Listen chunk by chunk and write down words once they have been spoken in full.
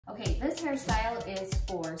Okay, this hairstyle is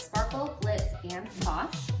for Sparkle, Glitz, and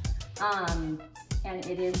Posh. And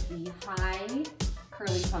it is the high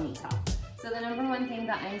curly ponytail. So the number one thing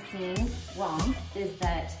that I'm seeing wrong is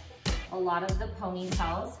that a lot of the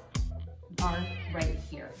ponytails are right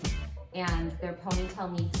here. And their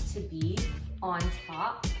ponytail needs to be on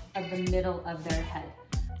top of the middle of their head.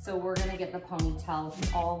 So we're gonna get the ponytail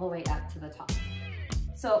all the way up to the top.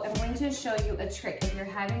 So I'm going to show you a trick. If you're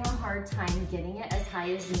having a hard time getting it as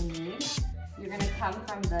high as you need, you're gonna come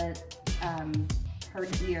from the her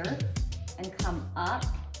ear and come up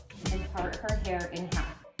and part her hair in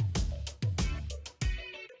half.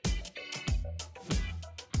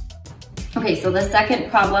 Okay, so the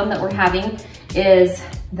second problem that we're having is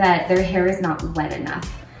that their hair is not wet enough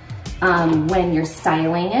when you're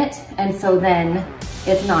styling it. And so then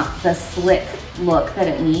it's not the slick look that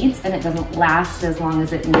it needs, and it doesn't last as long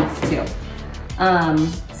as it needs to.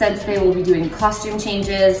 Since they will be doing costume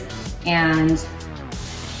changes and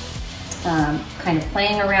kind of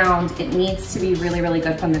playing around, it needs to be really, really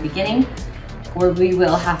good from the beginning, or we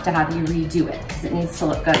will have to have you redo it because it needs to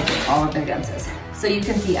look good for all of their dances. So you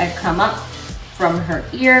can see I've come up from her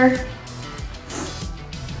ear.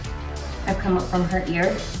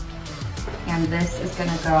 And this is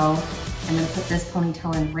gonna go, I'm gonna put this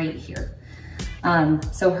ponytail in right here.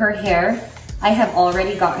 So her hair, I've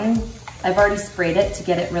already sprayed it to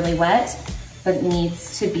get it really wet, but it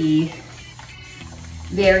needs to be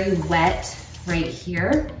very wet right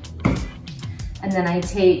here. And then I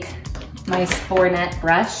take my Spornet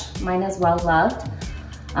brush, mine is well loved.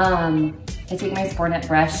 I take my Spornet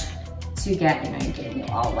brush to get, you're getting it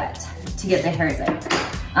all wet, to get the hairs in.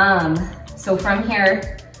 So from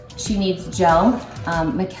here, she needs gel.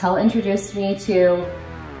 Mikkel introduced me to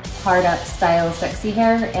hard up style sexy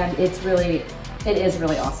hair, and it is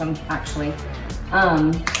really awesome actually.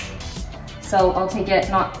 So I'll take it,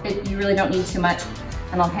 you really don't need too much,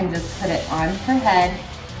 and I'll kind of just put it on her head.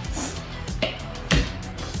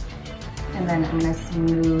 And then I'm gonna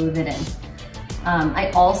smooth it in.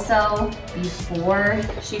 I also, before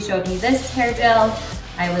she showed me this hair gel,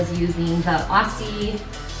 I was using the Aussie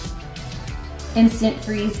Instant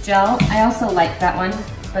Freeze Gel. I also like that one,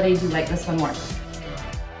 but I do like this one more.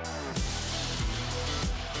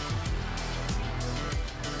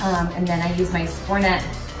 And then I use my Spornet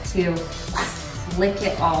to slick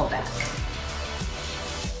it all back.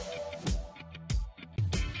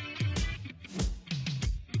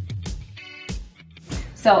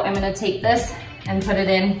 So I'm gonna take this and put it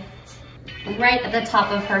in right at the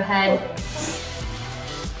top of her head.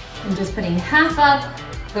 I'm just putting half up.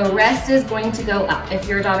 The rest is going to go up. If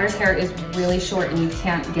your daughter's hair is really short and you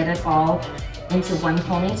can't get it all into one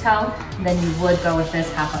ponytail, then you would go with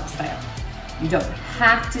this half up style. You don't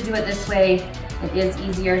have to do it this way. It is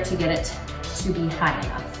easier to get it to be high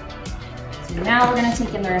enough. So now we're gonna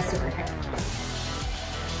take in the rest of her hair.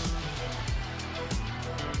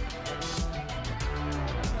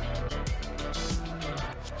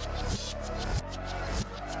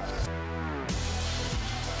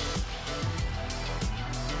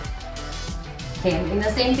 Okay, I'm doing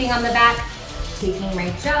the same thing on the back, taking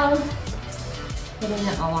my gel, putting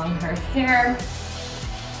it along her hair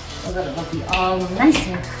so that it will be all nice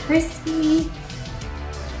and crispy.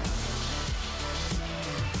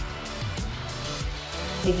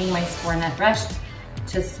 Taking my Spornet brush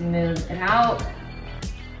to smooth it out.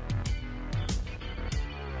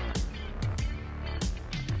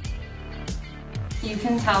 You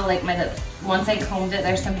can tell, like, once I combed it,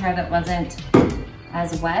 there's some hair that wasn't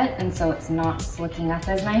as wet, and so it's not slicking up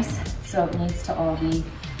as nice. So it needs to all be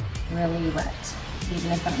really wet,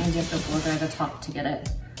 even if that means you have to blow dry the top to get it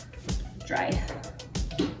dry.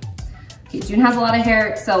 Okay, June has a lot of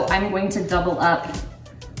hair, so I'm going to double up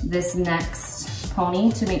this next pony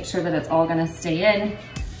to make sure that it's all gonna stay in,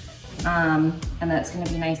 and that it's gonna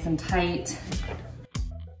be nice and tight.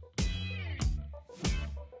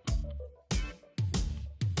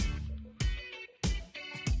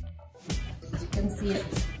 See,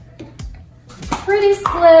 it's pretty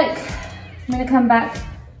slick. I'm gonna come back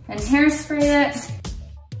and hairspray it.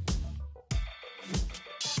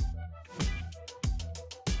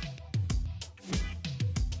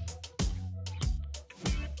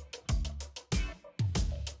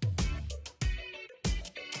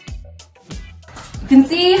 You can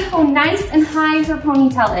see how nice and high her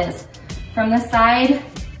ponytail is. From the side,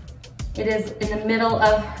 it is in the middle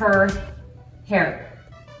of her hair.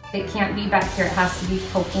 It can't be back here, it has to be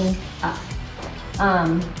poking up.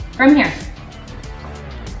 From here,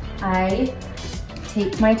 I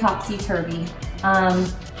take my topsy-turvy. I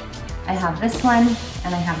have this one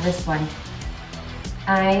and I have this one.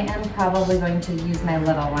 I am probably going to use my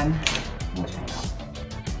little one. We'll try it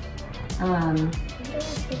out.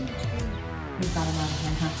 We've got a lot of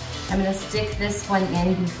hair, huh? I'm gonna stick this one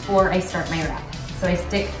in before I start my wrap. So I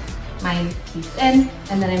stick my piece in,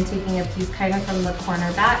 and then I'm taking a piece kind of from the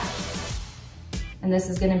corner back, and this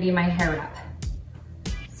is gonna be my hair wrap.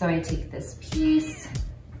 So I take this piece.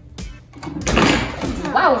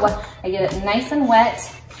 Wow, I get it nice and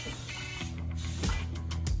wet.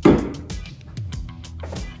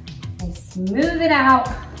 I smooth it out.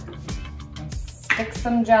 I stick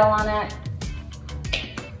some gel on it.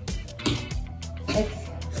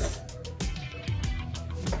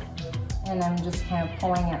 And I'm just kind of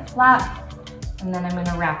pulling it flat, and then I'm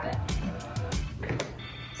gonna wrap it.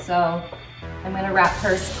 So I'm gonna wrap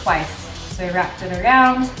hers twice. So I wrapped it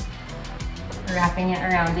around, wrapping it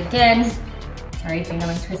around again. Sorry, I think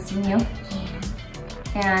I'm twisting you.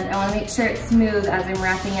 And I wanna make sure it's smooth as I'm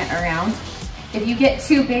wrapping it around. If you get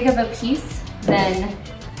too big of a piece, then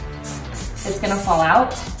it's gonna fall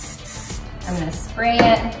out. I'm gonna spray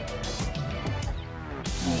it.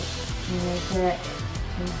 Make it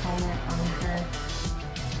component on her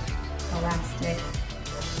elastic.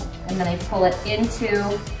 And then I pull it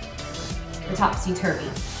into the topsy-turvy.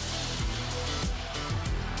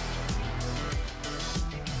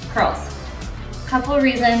 Curls. Couple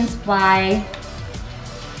reasons why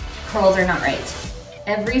curls are not right.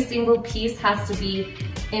 Every single piece has to be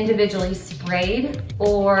individually sprayed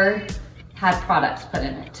or have product put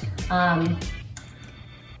in it. I'm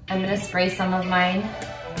gonna spray some of mine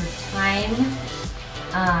for time.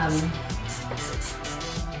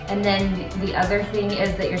 And then the other thing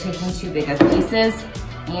is that you're taking too big of pieces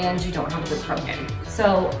and you don't have a good curling iron.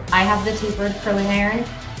 So I have the tapered curling iron.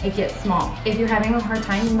 It gets small. If you're having a hard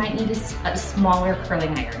time, you might need a smaller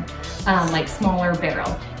curling iron, like smaller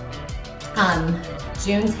barrel.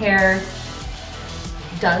 June's hair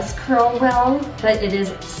does curl well, but it is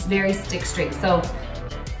very stick straight. So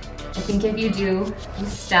I think if you do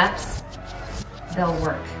these steps, they'll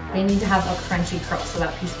work. They need to have a crunchy curl. So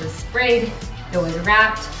that piece was sprayed, it was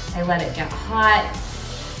wrapped, I let it get hot.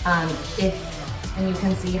 And you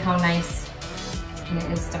can see how nice, and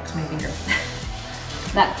it is stuck to my finger,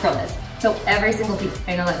 that curl is. So every single piece,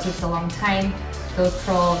 I know that takes a long time. Those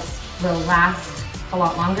curls will last a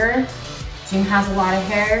lot longer. June has a lot of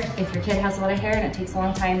hair. If your kid has a lot of hair and it takes a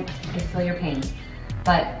long time, I feel your pain,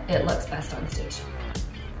 but it looks best on stage.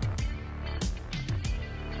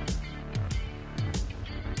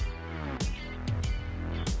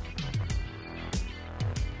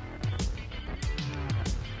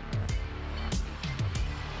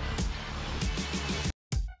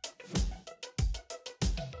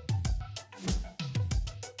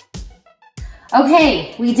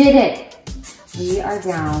 Okay, we did it. We are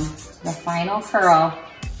down to the final curl.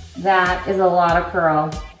 That is a lot of curl.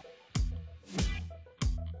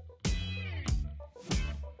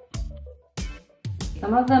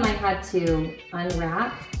 Some of them I had to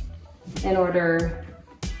unwrap in order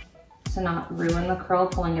to not ruin the curl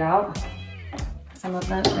pulling it out. Some of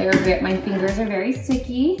them, my fingers are very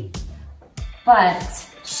sticky, but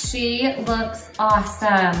she looks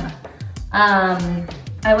awesome.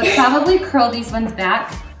 I would probably curl these ones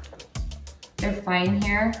back. They're fine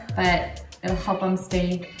here, but it'll help them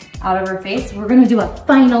stay out of her face. We're gonna do a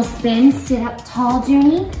final spin. Sit up tall,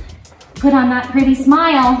 Junie. Put on that pretty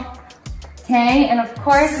smile. Okay, and of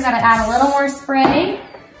course, we gotta add a little more spray.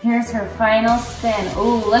 Here's her final spin.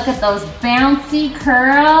 Oh, look at those bouncy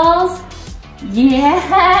curls. Yes.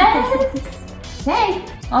 Okay,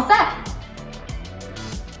 all set.